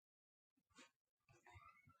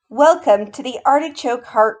Welcome to the Artichoke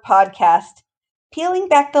Heart podcast, peeling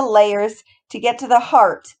back the layers to get to the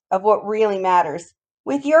heart of what really matters,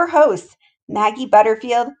 with your hosts, Maggie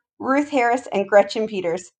Butterfield, Ruth Harris, and Gretchen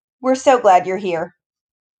Peters. We're so glad you're here.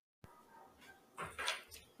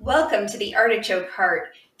 Welcome to the Artichoke Heart.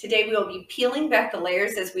 Today we will be peeling back the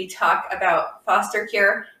layers as we talk about foster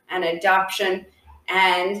care and adoption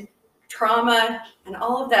and trauma and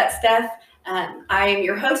all of that stuff. I am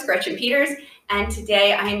your host, Gretchen Peters, and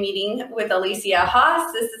today I am meeting with Alicia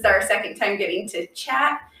Hoss. This is our second time getting to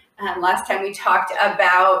chat. Last time we talked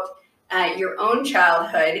about your own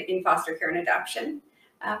childhood in foster care and adoption.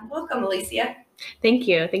 Welcome, Alicia. Thank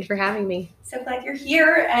you. Thanks for having me. So glad you're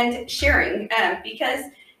here and sharing because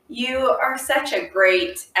you are such a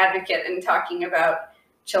great advocate in talking about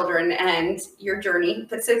children and your journey.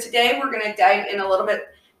 But so today we're going to dive in a little bit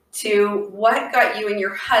to what got you and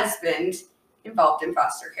your husband involved in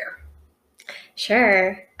foster care.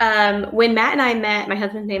 Sure. When Matt and I met, my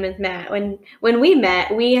husband's name is Matt. When we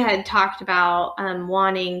met, we had talked about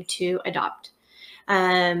wanting to adopt.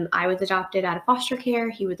 I was adopted out of foster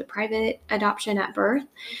care. He was a private adoption at birth.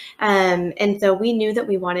 And so we knew that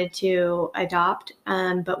we wanted to adopt,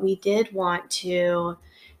 but we did want to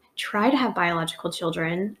try to have biological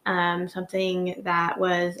children, something that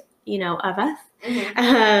was, of us.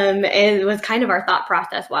 Mm-hmm. It was kind of our thought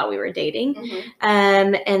process while we were dating.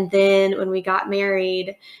 Mm-hmm. And then when we got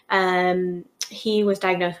married, he was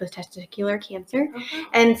diagnosed with testicular cancer. Mm-hmm.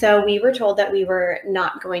 And so we were told that we were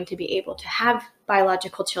not going to be able to have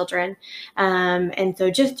biological children. And so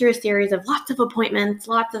just through a series of lots of appointments,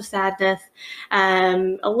 lots of sadness,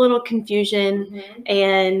 a little confusion, mm-hmm.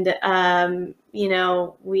 and,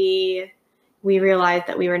 we realized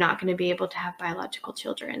that we were not going to be able to have biological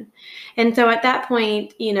children. And so at that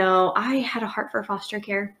point, I had a heart for foster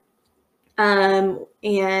care. He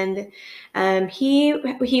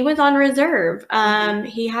was on reserve.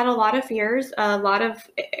 He had a lot of fears, a lot of,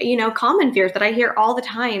 common fears that I hear all the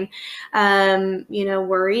time.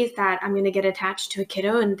 Worries that I'm going to get attached to a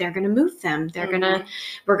kiddo and they're going to move them.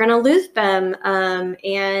 We're going to lose them.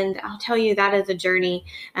 And I'll tell you, that is a journey,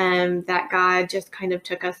 that God just kind of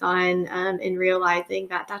took us on, in realizing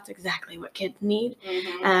that that's exactly what kids need.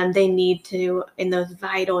 Mm-hmm. They need to, in those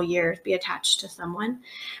vital years, be attached to someone.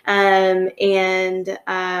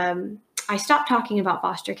 I stopped talking about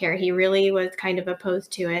foster care. He really was kind of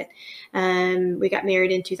opposed to it. We got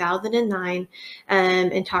married in 2009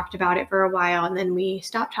 and talked about it for a while. And then we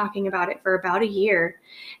stopped talking about it for about a year.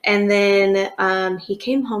 And then he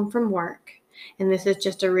came home from work. And this is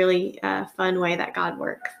just a really fun way that God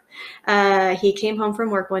works. He came home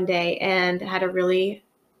from work one day and had a really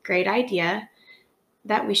great idea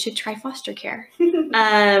that we should try foster care.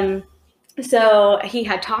 So he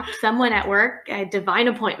had talked to someone at work, a divine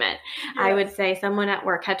appointment. Yes. I would say someone at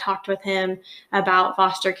work had talked with him about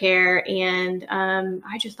foster care. And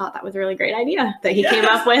I just thought that was a really great idea that he came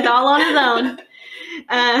up with all on his own. Look,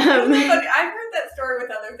 I've heard that story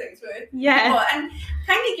with other things with people, and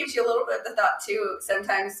kind of gives you a little bit of the thought too.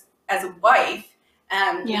 Sometimes as a wife,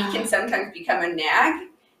 we can sometimes become a nag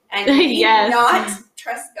and not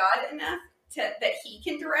trust God enough that he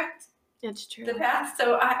can direct. It's true. The path.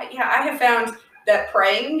 So I have found that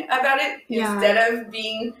praying about it instead of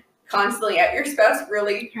being constantly at your spouse,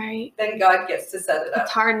 really, right, then God gets to set it up.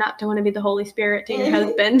 It's hard not to want to be the Holy Spirit to your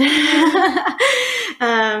husband.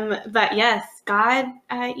 But yes, God,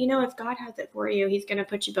 if God has it for you, he's going to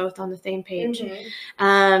put you both on the same page. Mm-hmm.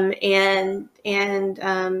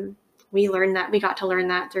 We got to learn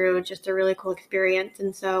that through just a really cool experience.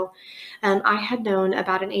 And so I had known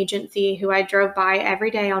about an agency who I drove by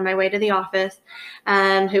every day on my way to the office,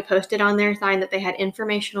 who posted on their sign that they had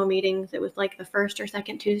informational meetings. It was like the first or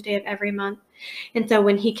second Tuesday of every month. And so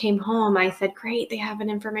when he came home, I said, great, they have an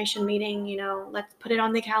information meeting, let's put it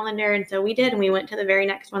on the calendar. And so we did, and we went to the very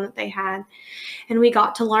next one that they had. And we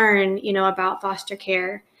got to learn, about foster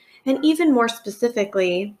care. And even more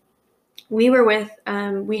specifically, we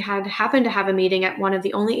had happened to have a meeting at one of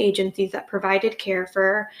the only agencies that provided care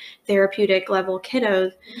for therapeutic level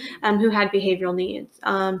kiddos who had behavioral needs.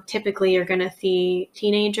 Typically, you're going to see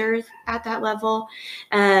teenagers at that level.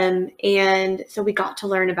 And so we got to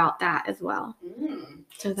learn about that as well.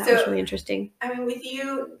 So that was really interesting. I mean, with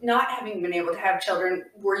you not having been able to have children,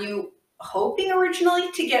 were you hoping originally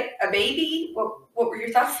to get a baby? What were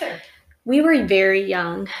your thoughts there? We were very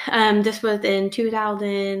young. This was in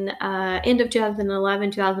 2000, end of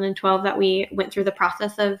 2011, 2012 that we went through the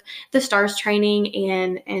process of the STARS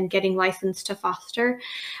training and getting licensed to foster.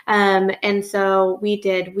 And so we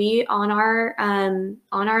on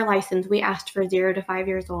our license, we asked for 0 to 5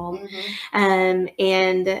 years old.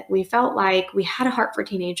 And we felt like we had a heart for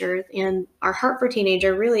teenagers, and our heart for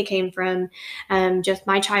teenager really came from just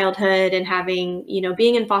my childhood and having,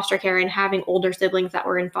 being in foster care and having older siblings that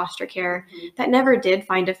were in foster care that never did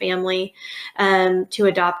find a family to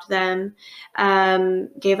adopt them,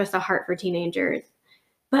 gave us a heart for teenagers.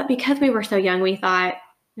 But because we were so young, we thought,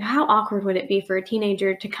 how awkward would it be for a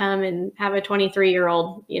teenager to come and have a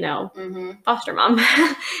 23-year-old, foster mom?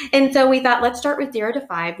 And so we thought, let's start with 0 to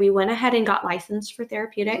 5. We went ahead and got licensed for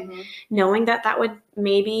therapeutic, knowing that would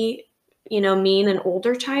maybe mean an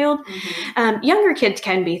older child. Younger kids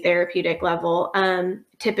can be therapeutic level.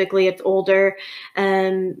 Typically it's older,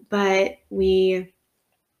 but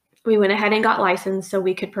we went ahead and got licensed so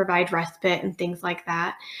we could provide respite and things like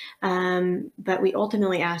that. But we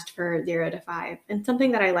ultimately asked for 0 to 5. And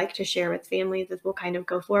something that I like to share with families as we'll kind of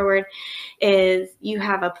go forward is you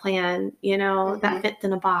have a plan, that fits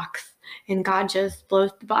in a box, and God just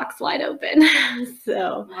blows the box wide open.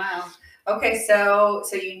 So. Wow. Okay, so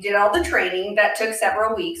you did all the training. That took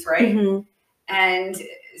several weeks, right? And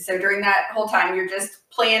so during that whole time, you're just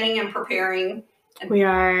planning and preparing. We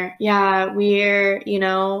are, yeah,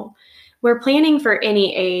 we're planning for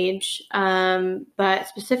any age, but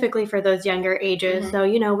specifically for those younger ages. So,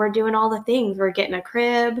 we're doing all the things. We're getting a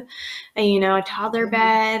crib, a toddler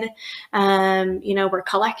bed, we're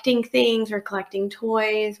collecting things, we're collecting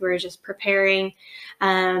toys, we're just preparing.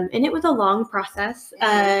 And it was a long process.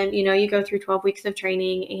 You go through 12 weeks of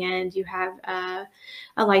training, and you have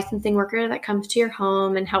a licensing worker that comes to your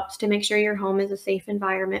home and helps to make sure your home is a safe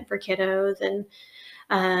environment for kiddos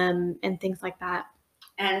and things like that.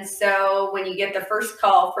 And so when you get the first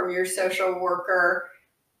call from your social worker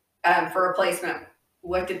for a placement,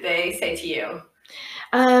 what did they say to you?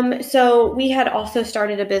 So we had also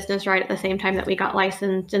started a business right at the same time that we got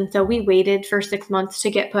licensed. And so we waited for 6 months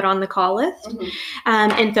to get put on the call list.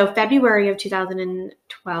 And so February of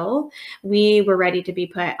 2012, we were ready to be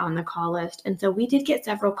put on the call list. And so we did get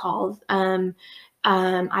several calls.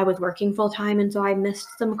 I was working full time, and so I missed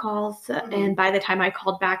some calls. And by the time I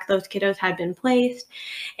called back, those kiddos had been placed,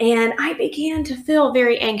 and I began to feel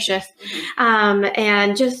very anxious.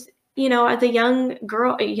 And just, as a young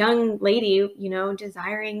girl, a young lady,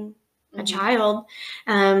 desiring a child,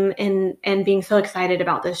 and being so excited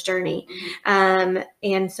about this journey.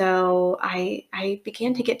 And so I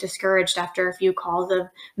began to get discouraged after a few calls of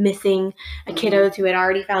missing kiddos who had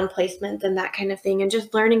already found placements and that kind of thing, and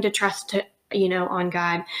just learning to trust on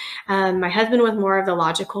God. My husband was more of the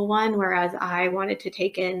logical one, whereas I wanted to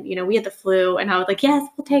take in, we had the flu, and I was like, yes,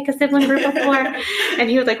 we'll take a sibling group of 4. And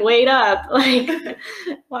he was like, wait up, like,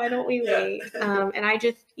 why don't we wait? And I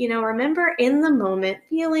just, remember in the moment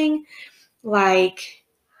feeling like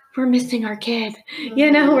we're missing our kid,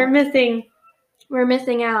 we're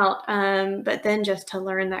missing out. But then just to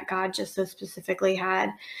learn that God just so specifically had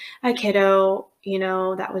a kiddo,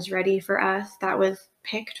 that was ready for us, that was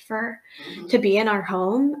picked to be in our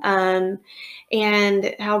home,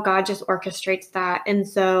 and how God just orchestrates that. And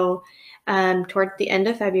so towards the end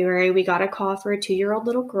of February, we got a call for a 2-year-old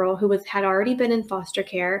little girl who had already been in foster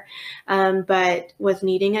care, but was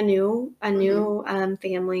needing a new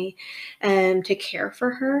family to care for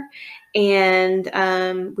her.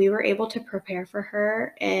 And we were able to prepare for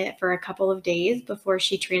her for a couple of days before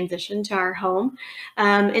she transitioned to our home.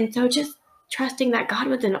 And so just trusting that God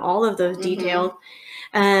was in all of those details.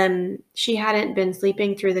 She hadn't been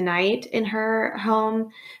sleeping through the night in her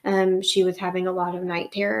home. She was having a lot of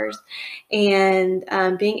night terrors, and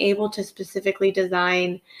being able to specifically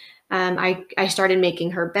design. I started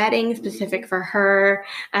making her bedding specific for her.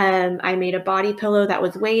 I made a body pillow that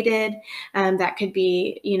was weighted, that could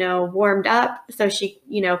be, warmed up. So she,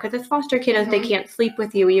 because as foster kiddos, they can't sleep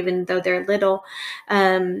with you even though they're little.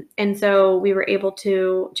 And so we were able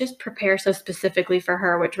to just prepare so specifically for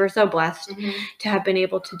her, which we're so blessed to have been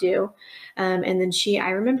able to do. And then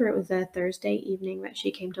I remember it was a Thursday evening that she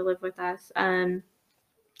came to live with us. And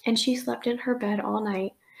she slept in her bed all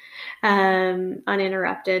night,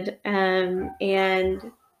 uninterrupted.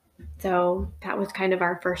 And so that was kind of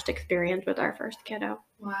our first experience with our first kiddo.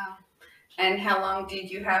 Wow. And how long did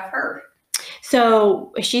you have her?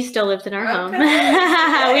 So she still lives in our home.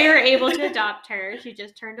 We were able to adopt her. She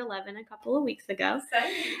just turned 11 a couple of weeks ago.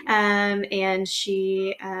 Exciting. And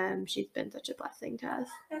she's been such a blessing to us.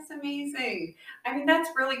 That's amazing. I mean, that's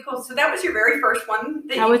really cool. So that was your very first one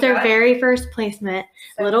that was our very first placement,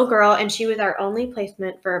 little girl, and she was our only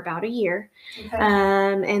placement for about a year. Okay.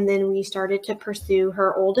 And then we started to pursue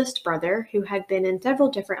her oldest brother, who had been in several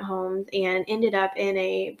different homes and ended up in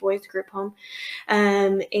a boys group home.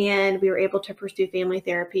 And we were able to pursue family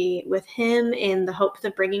therapy with him in the hopes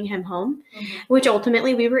of bringing him home, which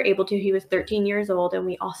ultimately we were able to. He was 13 years old, and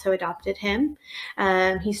we also adopted him.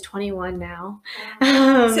 He's 21 now.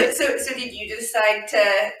 So did you decide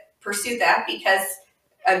to pursue that because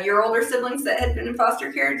of your older siblings that had been in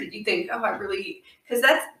foster care? Did you think, oh, I really, because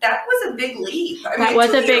that was a big leap. I mean, that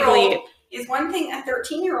was a big leap. Is one thing. A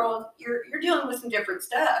 13-year-old, you're dealing with some different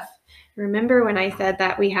stuff. Remember when I said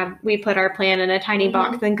that we put our plan in a tiny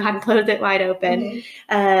box and God blows it wide open?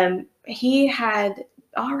 He had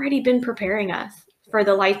already been preparing us for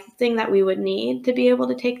the licensing that we would need to be able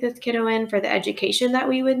to take this kiddo in, for the education that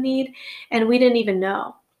we would need, and we didn't even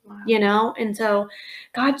know. Wow. And so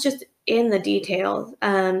God's just in the details.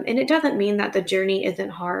 And it doesn't mean that the journey isn't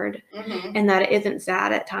hard and that it isn't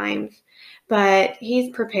sad at times, but He's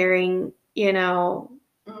preparing,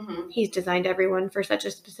 He's designed everyone for such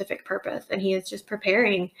a specific purpose, and He is just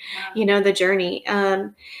preparing, the journey.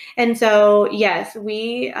 And so, yes,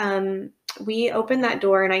 we opened that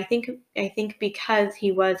door, and I think because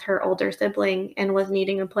he was her older sibling and was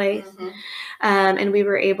needing a place, and we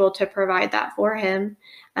were able to provide that for him.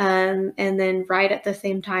 And then right at the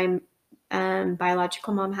same time,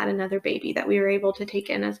 biological mom had another baby that we were able to take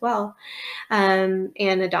in as well, and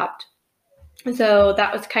adopt. So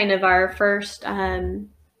that was kind of our first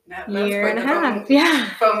year and a half.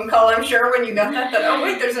 Phone call, I'm sure, when you got that, oh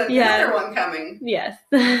wait, there's another one coming. Yes.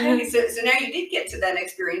 Okay, so now you did get to then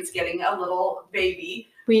experience getting a little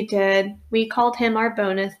baby. We did. We called him our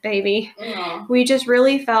bonus baby. We just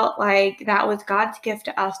really felt like that was God's gift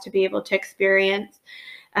to us to be able to experience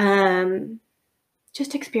the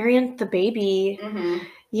baby,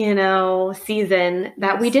 season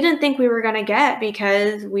that we didn't think we were going to get,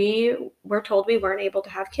 because we were told we weren't able to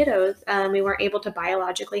have kiddos. We weren't able to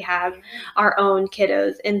biologically have our own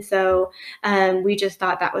kiddos. And so we just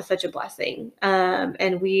thought that was such a blessing.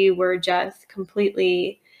 And we were just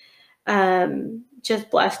completely just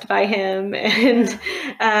blessed by him, and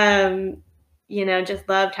just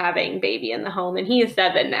loved having baby in the home. And he is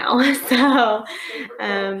 7 now. So,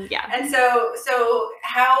 yeah. And so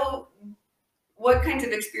what kinds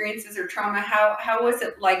of experiences or trauma, how was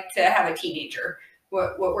it like to have a teenager?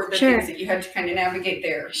 What were the things that you had to kind of navigate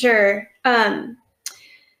there? Sure.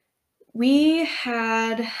 We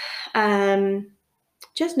had,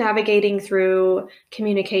 just navigating through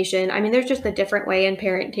communication. I mean, there's just a different way in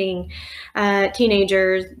parenting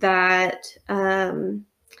teenagers, that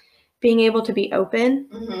being able to be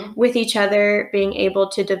open with each other, being able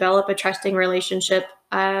to develop a trusting relationship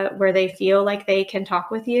where they feel like they can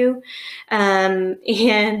talk with you. And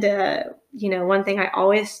one thing I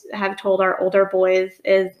always have told our older boys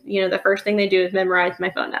is, the first thing they do is memorize my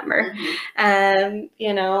phone number.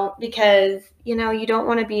 Because, you don't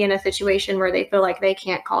want to be in a situation where they feel like they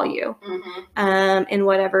can't call you, and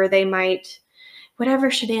whatever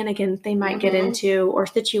shenanigans they might get into, or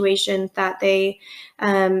situations that they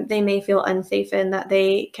may feel unsafe in, that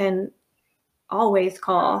they can always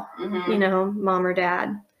call, mom or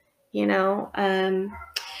dad,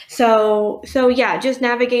 So yeah, just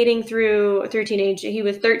navigating through teenage. He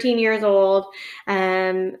was 13 years old.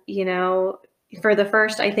 For the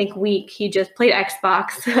first, I think, week, he just played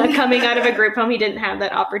Xbox coming out of a group home. He didn't have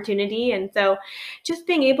that opportunity. And so just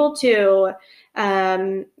being able to,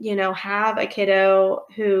 have a kiddo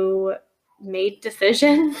who made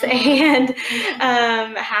decisions and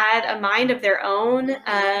had a mind of their own,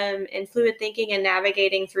 and fluid thinking, and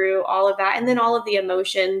navigating through all of that. And then all of the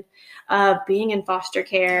emotion of being in foster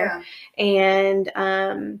care. And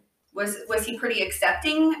was he pretty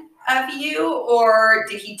accepting of you, or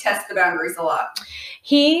did he test the boundaries a lot?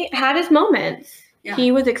 He had his moments.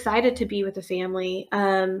 He was excited to be with the family.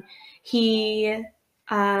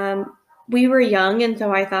 We were young, and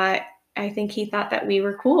so I think he thought that we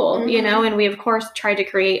were cool, and we of course tried to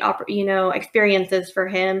create, experiences for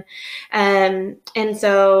him. And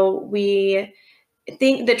so I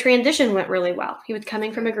think the transition went really well. He was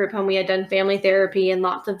coming from a group home. We had done family therapy and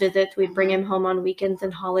lots of visits. We'd bring him home on weekends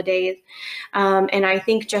and holidays. And I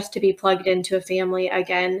think just to be plugged into a family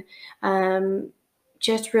again,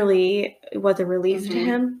 just really was a relief to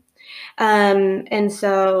him. And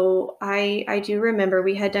so I do remember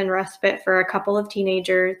we had done respite for a couple of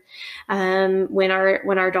teenagers when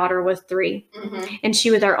our daughter was 3, and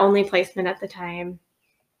she was our only placement at the time.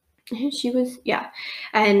 She was, yeah.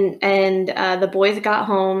 And the boys got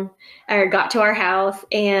home, or got to our house,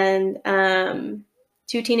 and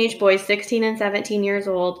 2 teenage boys, 16 and 17 years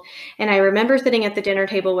old. And I remember sitting at the dinner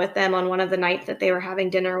table with them on one of the nights that they were having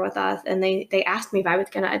dinner with us. And they asked me if I was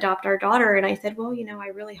going to adopt our daughter. And I said, well, I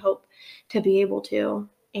really hope to be able to.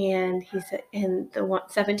 And he said, and the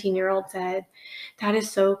 17-year-old said, that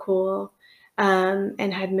is so cool.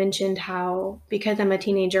 And had mentioned how, because I'm a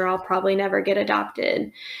teenager, I'll probably never get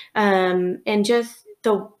adopted. And just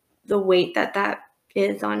the weight that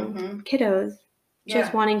is on kiddos,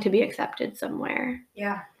 just wanting to be accepted somewhere.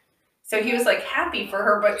 Yeah. So he was like happy for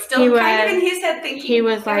her, but still kind of in his head thinking, he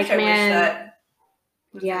was like, man,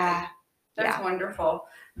 yeah, that's wonderful.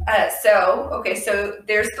 So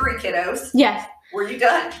there's 3 kiddos. Yes. Were you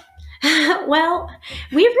done? Well,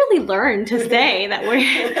 we really learned to say that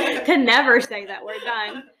to never say that we're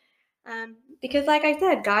done. Because like I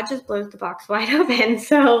said, God just blows the box wide open.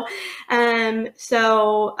 So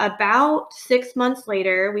about 6 months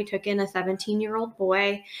later, we took in a 17-year-old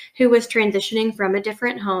boy who was transitioning from a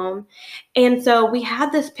different home. And so we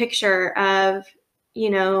had this picture of,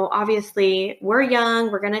 obviously we're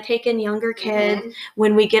young, we're going to take in younger kids.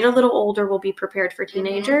 When we get a little older, we'll be prepared for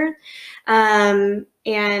teenagers. And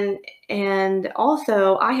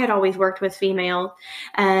also I had always worked with females,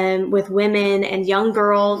 with women and young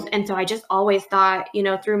girls. And so I just always thought,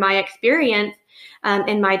 through my experience,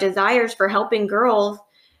 and my desires for helping girls,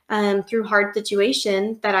 through hard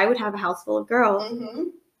situations, that I would have a house full of girls.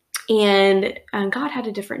 And God had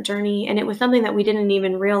a different journey, and it was something that we didn't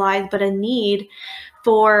even realize, but a need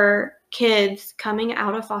for kids coming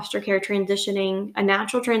out of foster care, transitioning, a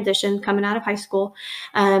natural transition, coming out of high school,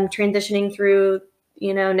 transitioning through,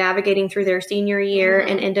 navigating through their senior year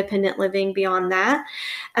and independent living beyond that.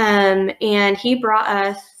 And he brought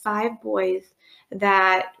us 5 boys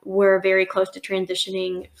that were very close to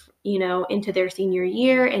transitioning, into their senior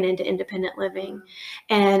year and into independent living.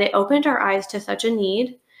 And it opened our eyes to such a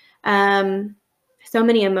need. So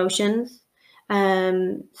many emotions,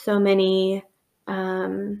 so many,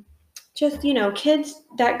 just, kids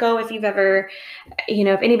that go, if you've ever,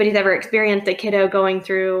 if anybody's ever experienced a kiddo going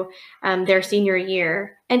through their senior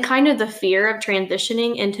year and kind of the fear of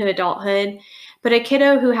transitioning into adulthood, but a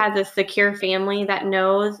kiddo who has a secure family that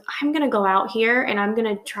knows, I'm going to go out here and I'm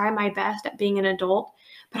going to try my best at being an adult,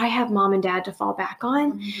 but I have mom and dad to fall back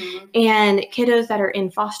on. And kiddos that are in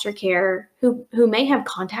foster care who may have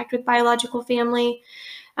contact with biological family,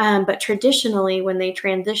 but traditionally when they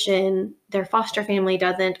transition, their foster family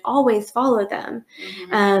doesn't always follow them.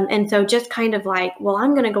 And so just kind of like, well,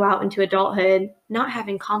 I'm going to go out into adulthood, not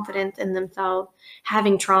having confidence in themselves,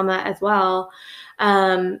 having trauma as well,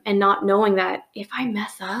 and not knowing that if I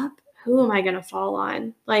mess up, who am I going to fall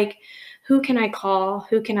on? Like, who can I call?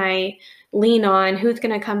 Who can I lean on? Who's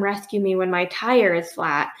going to come rescue me when my tire is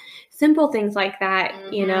flat? Simple things like that,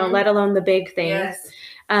 let alone the big things.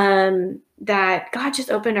 That God just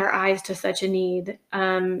opened our eyes to such a need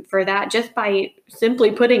for that, just by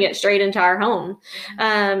simply putting it straight into our home.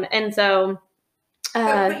 And so,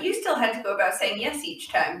 but you still had to go about saying yes each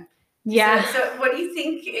time. Yeah. So what do you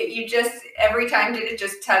think? You just, every time, did it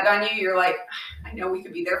just tug on you? You're like, I know we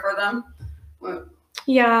could be there for them. Well,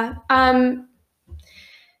 yeah.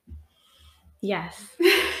 Yes.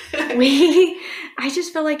 I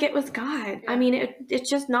just feel like it was God. I mean, it's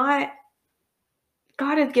just not,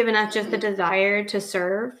 God has given us just the desire to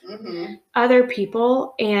serve other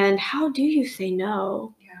people. And how do you say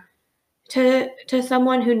no to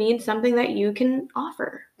someone who needs something that you can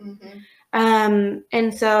offer?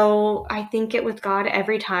 And so I think it was God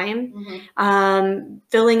every time,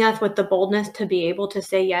 filling us with the boldness to be able to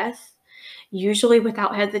say yes, usually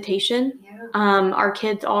without hesitation. Our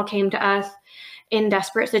kids all came to us in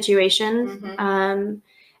desperate situations.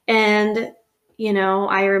 And,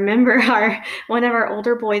 I remember one of our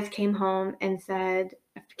older boys came home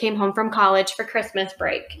from college for Christmas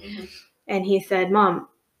break. And he said, Mom,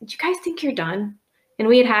 do you guys think you're done? And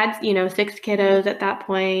we had 6 kiddos at that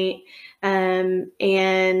point. And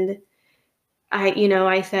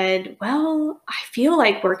I said, well, I feel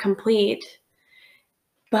like we're complete,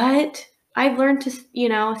 but I've learned to,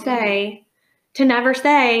 say, to never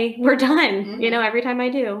say we're done, every time I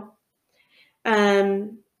do.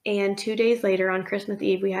 And 2 days later on Christmas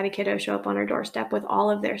Eve, we had a kiddo show up on our doorstep with all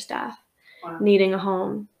of their stuff, needing a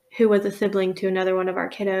home, who was a sibling to another one of our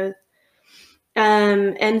kiddos.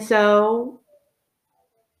 And so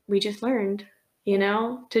we just learned you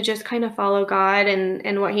know, to just kind of follow God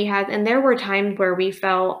and what he has. And there were times where we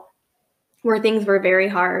felt where things were very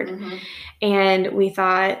hard. Mm-hmm. And we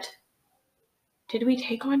thought, did we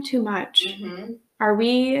take on too much? Mm-hmm. Are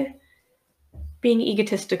we being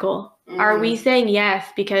egotistical? Mm-hmm. Are we saying yes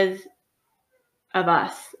because of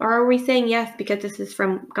us, or are we saying yes because this is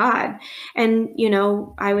from God? And you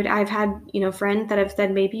know, I've had, you know, friends that have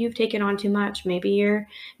said, maybe you've taken on too much, maybe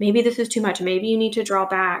this is too much, maybe you need to draw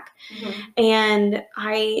back. Mm-hmm. And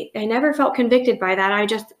I never felt convicted by that. I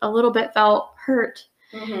just a little bit felt hurt.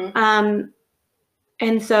 Mm-hmm.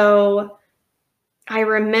 And so I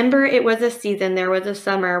remember it was a season, there was a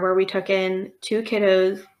summer where we took in 2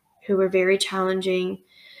 kiddos who were very challenging,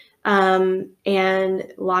 and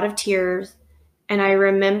a lot of tears. And I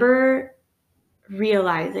remember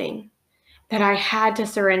realizing that I had to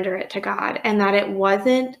surrender it to God, and that it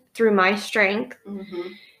wasn't through my strength,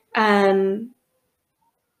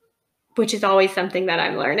 which is always something that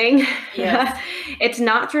I'm learning. Yes. It's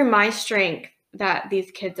not through my strength that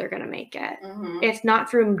these kids are going to make it. It's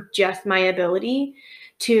not through just my ability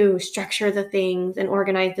to structure the things and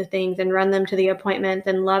organize the things and run them to the appointments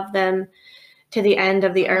and love them to the end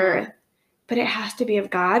of the earth, but it has to be of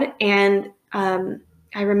God. And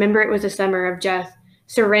I remember it was a summer of just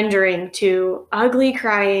surrendering to ugly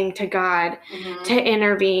crying to God to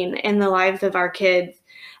intervene in the lives of our kids,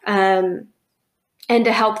 and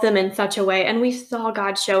to help them in such a way. And we saw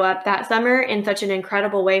God show up that summer in such an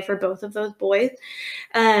incredible way for both of those boys,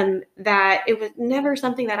 that it was never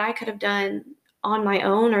something that I could have done on my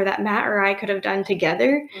own, or that Matt or I could have done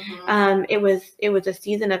together. It was a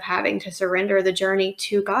season of having to surrender the journey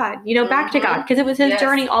to God, you know, back to God, because it was his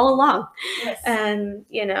journey all along.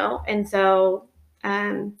 You know, and so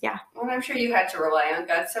yeah. Well, I'm sure you had to rely on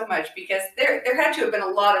God so much, because there had to have been a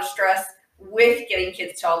lot of stress with getting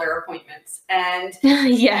kids to all their appointments, and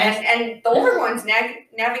yes. and the older ones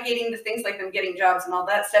navigating the things like them getting jobs and all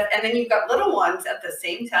that stuff, and then you've got little ones at the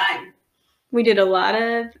same time. We did a lot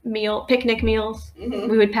of picnic meals.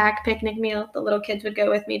 We would pack picnic meals. The little kids would go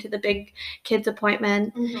with me to the big kids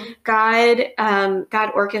appointment. God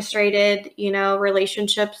orchestrated, you know,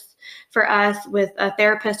 relationships for us with a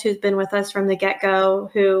therapist who's been with us from the get-go,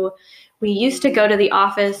 who we used to go to the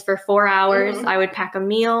office for 4 hours. I would pack a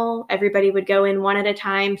meal. Everybody would go in one at a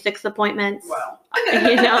time, 6 appointments. Wow.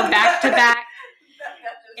 You know, back to back.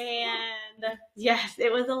 And yes,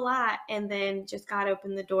 it was a lot. And then just God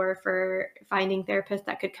opened the door for finding therapists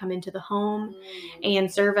that could come into the home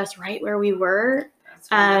and serve us right where we were,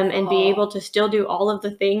 and be able to still do all of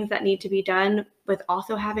the things that need to be done with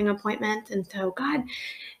also having appointments. And so God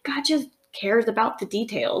just cares about the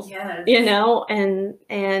details, you know,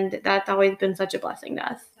 and that's always been such a blessing to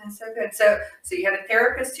us. That's so good. So you had a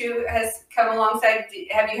therapist who has come alongside.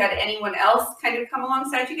 Have you had anyone else kind of come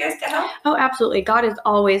alongside you guys to help? Oh, absolutely. God is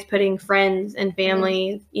always putting friends and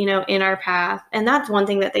families, you know, in our path. And that's one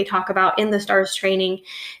thing that they talk about in the STARS training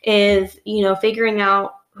is, you know, figuring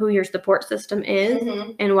out who your support system is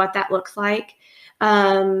and what that looks like.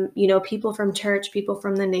 You know, people from church, people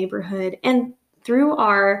from the neighborhood. And through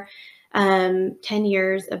our 10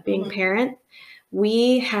 years of being parents,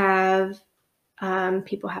 we have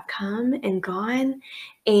people have come and gone,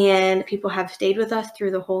 and people have stayed with us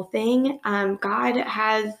through the whole thing.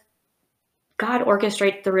 God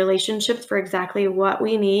orchestrates the relationships for exactly what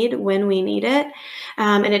we need when we need it.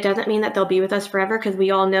 And it doesn't mean that they'll be with us forever, because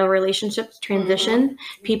we all know relationships transition.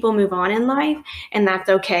 People move on in life, and that's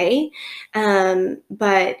okay.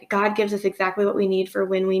 But God gives us exactly what we need for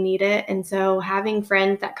when we need it. And so having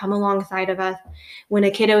friends that come alongside of us when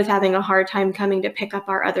a kiddo is having a hard time coming to pick up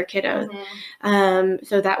our other kiddos,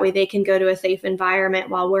 so that way they can go to a safe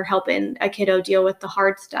environment while we're helping a kiddo deal with the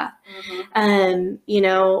hard stuff. You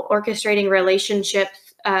know, orchestrating relationships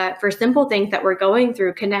for simple things that we're going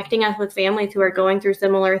through, connecting us with families who are going through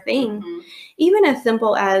similar things, even as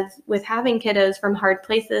simple as with having kiddos from hard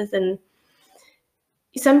places. And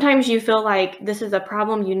sometimes you feel like this is a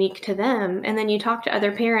problem unique to them, and then you talk to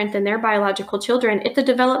other parents and their biological children. It's a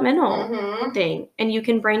developmental thing, and you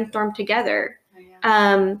can brainstorm together.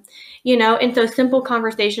 You know, and so simple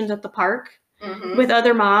conversations at the park with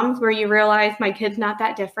other moms where you realize my kid's not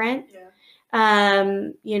that different.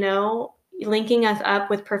 You know, linking us up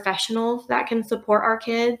with professionals that can support our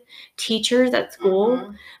kids, teachers at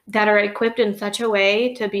school that are equipped in such a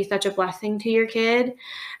way to be such a blessing to your kid,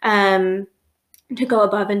 to go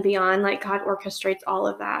above and beyond. Like, God orchestrates all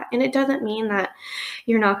of that. And it doesn't mean that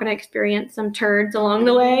you're not going to experience some turds along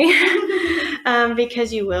the way,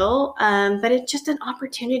 because you will. But it's just an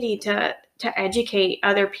opportunity to educate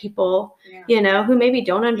other people, you know, who maybe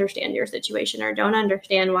don't understand your situation or don't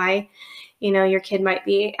understand why your kid might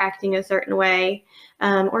be acting a certain way,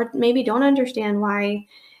 or maybe don't understand why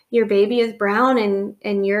your baby is brown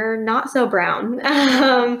and you're not so brown,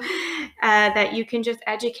 that you can just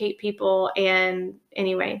educate people and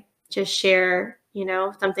anyway, just share,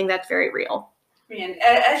 something that's very real. Man,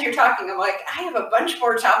 as you're talking, I'm like, I have a bunch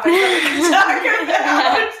more topics that we can talk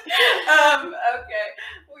about. Okay,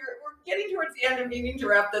 we're getting towards the end of needing to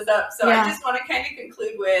wrap this up, so I just want to kind of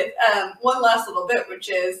conclude with one last little bit, which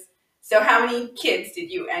is, so how many kids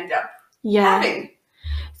did you end up having?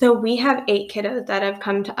 So we have 8 kiddos that have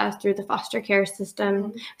come to us through the foster care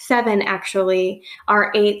system. 7 actually.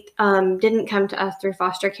 Our 8th didn't come to us through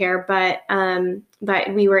foster care, but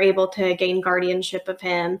we were able to gain guardianship of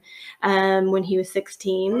him when he was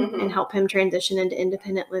 16 and help him transition into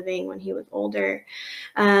independent living when he was older.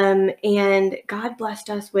 And God blessed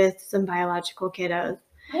us with some biological kiddos.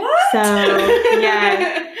 What? So,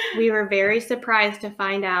 yeah, we were very surprised to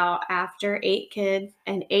find out after 8 kids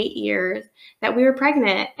and 8 years that we were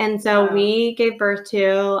pregnant. And so we gave birth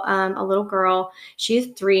to a little girl.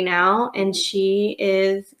 She's 3 now, and she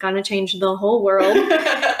is going to change the whole world.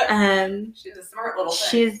 She's a smart little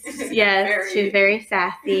thing. She's very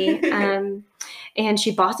sassy. And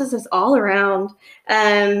she bosses us all around.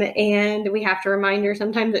 And we have to remind her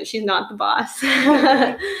sometimes that she's not the boss.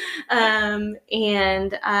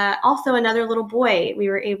 And also another little boy,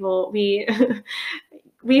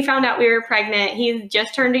 we found out we were pregnant. He's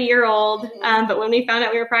just turned a year old. But when we found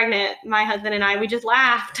out we were pregnant, my husband and I, we just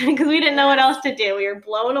laughed because we didn't know what else to do. We were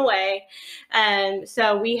blown away.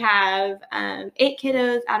 So we have 8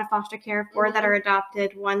 kiddos out of foster care, 4 that are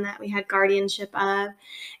adopted, 1 that we had guardianship of,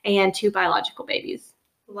 and 2 biological babies.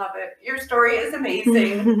 Love it. Your story is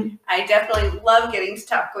amazing. I definitely love getting to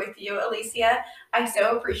talk with you, Alicia. I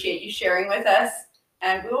so appreciate you sharing with us.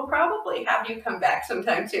 And we will probably have you come back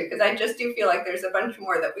sometime too, because I just do feel like there's a bunch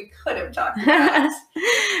more that we could have talked about.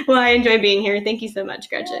 Well, I enjoy being here. Thank you so much,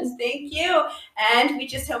 Gretchen. Yes, thank you. And we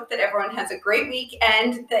just hope that everyone has a great week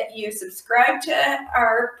and that you subscribe to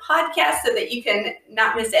our podcast so that you can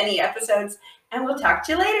not miss any episodes. And we'll talk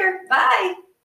to you later. Bye.